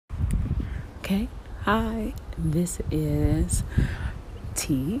Okay, hi, this is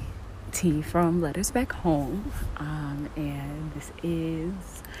T from Letters Back Home, and this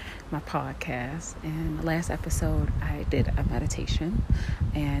is my podcast. And the last episode, I did a meditation,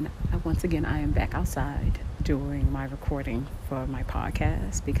 and once again, I am back outside doing my recording for my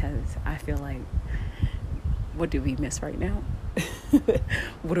podcast because I feel like, what do we miss right now?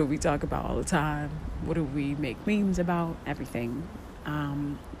 What do we talk about all the time? What do we make memes about? Everything.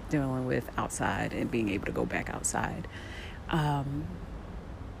 Dealing with outside and being able to go back outside.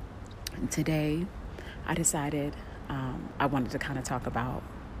 Today, I decided I wanted to kind of talk about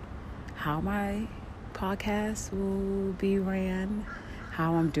how my podcast will be ran,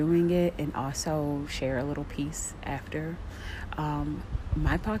 how I'm doing it, and also share a little piece after.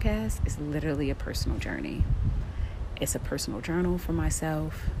 My podcast is literally a personal journey. It's a personal journal for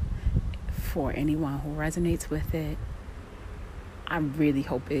myself, for anyone who resonates with it. I really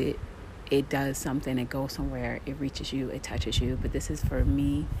hope it does something, it goes somewhere, it reaches you, it touches you. But this is for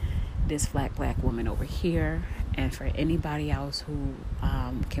me, this black woman over here, and for anybody else who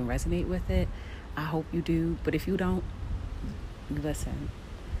can resonate with it. I hope you do. But if you don't, listen.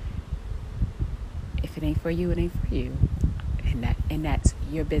 If it ain't for you, it ain't for you, and that's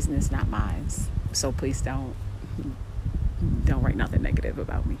your business, not mine. So please don't write nothing negative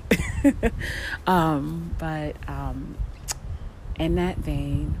about me. But in that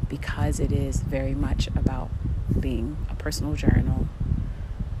vein, because it is very much about being a personal journal,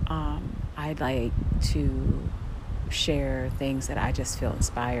 I'd like to share things that I just feel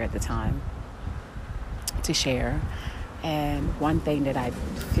inspired at the time to share. And one thing that I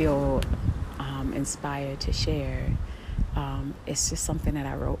feel inspired to share, it's just something that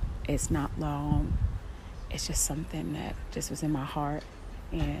I wrote. It's not long. It's just something that just was in my heart,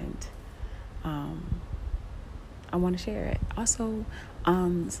 and I want to share it. Also,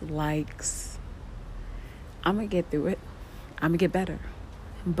 likes. I'm going to get through it. I'm going to get better.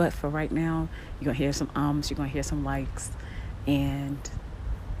 But for right now, you're going to hear some you're going to hear some likes. And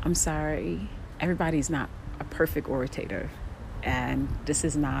I'm sorry, everybody's not a perfect orator. And this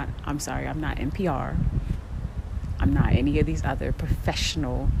is not, I'm sorry, I'm not NPR. I'm not any of these other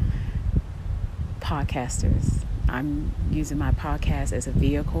professional podcasters. I'm using my podcast as a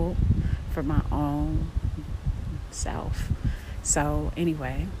vehicle for my own self. So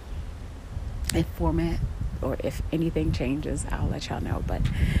anyway, if format or if anything changes, I'll let y'all know. But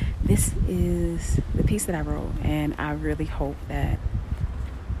this is the piece that I wrote, and I really hope that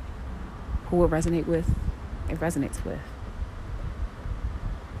who it resonates with.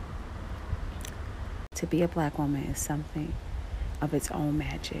 To be a black woman is something of its own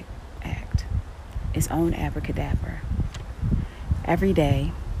magic act, its own abracadabra. Every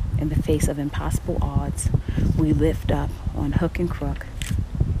day, in the face of impossible odds, we lift up on hook and crook,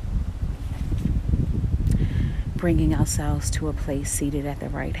 bringing ourselves to a place seated at the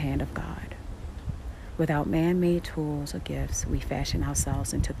right hand of God. Without man-made tools or gifts, we fashion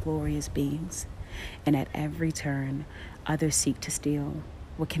ourselves into glorious beings, and at every turn, others seek to steal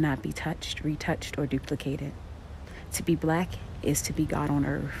what cannot be touched, retouched, or duplicated. To be black is to be God on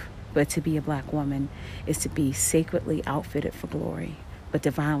earth, but to be a black woman is to be sacredly outfitted for glory, but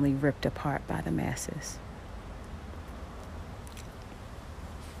divinely ripped apart by the masses.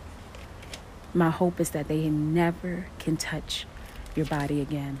 My hope is that they never can touch your body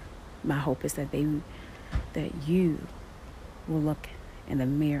again. My hope is that you will look in the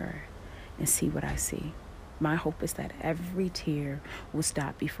mirror and see what I see. My hope is that every tear will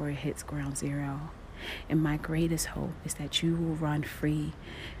stop before it hits ground zero. And my greatest hope is that you will run free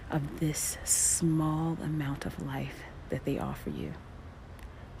of this small amount of life that they offer you.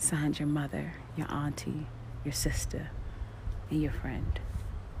 Signed, your mother, your auntie, your sister, and your friend.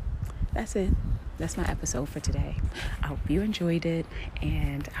 That's it. That's my episode for today. I hope you enjoyed it,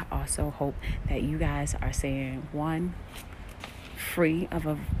 and I also hope that you guys are staying, one, free of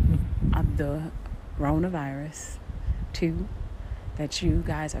the coronavirus. Two, that you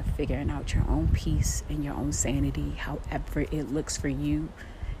guys are figuring out your own peace and your own sanity, however it looks for you.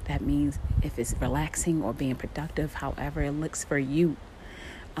 That means if it's relaxing or being productive, however it looks for you.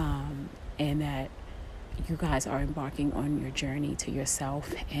 And that you guys are embarking on your journey to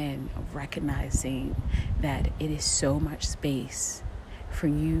yourself and recognizing that it is so much space for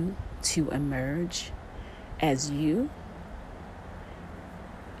you to emerge as you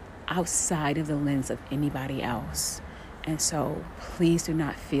outside of the lens of anybody else. And so please do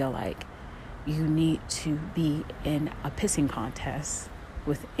not feel like you need to be in a pissing contest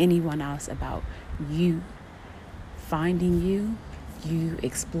with anyone else about you finding you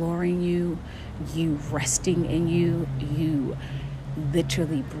exploring you resting in you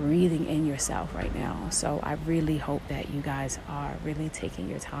literally breathing in yourself right now. So I really hope that you guys are really taking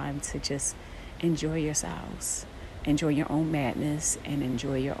your time to just enjoy yourselves, enjoy your own madness, and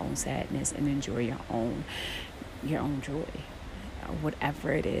enjoy your own sadness, and enjoy your own joy,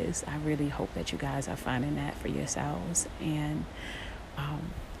 whatever it is. I really hope that you guys are finding that for yourselves. And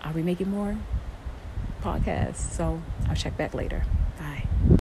I'll be making more podcasts, so I'll check back later.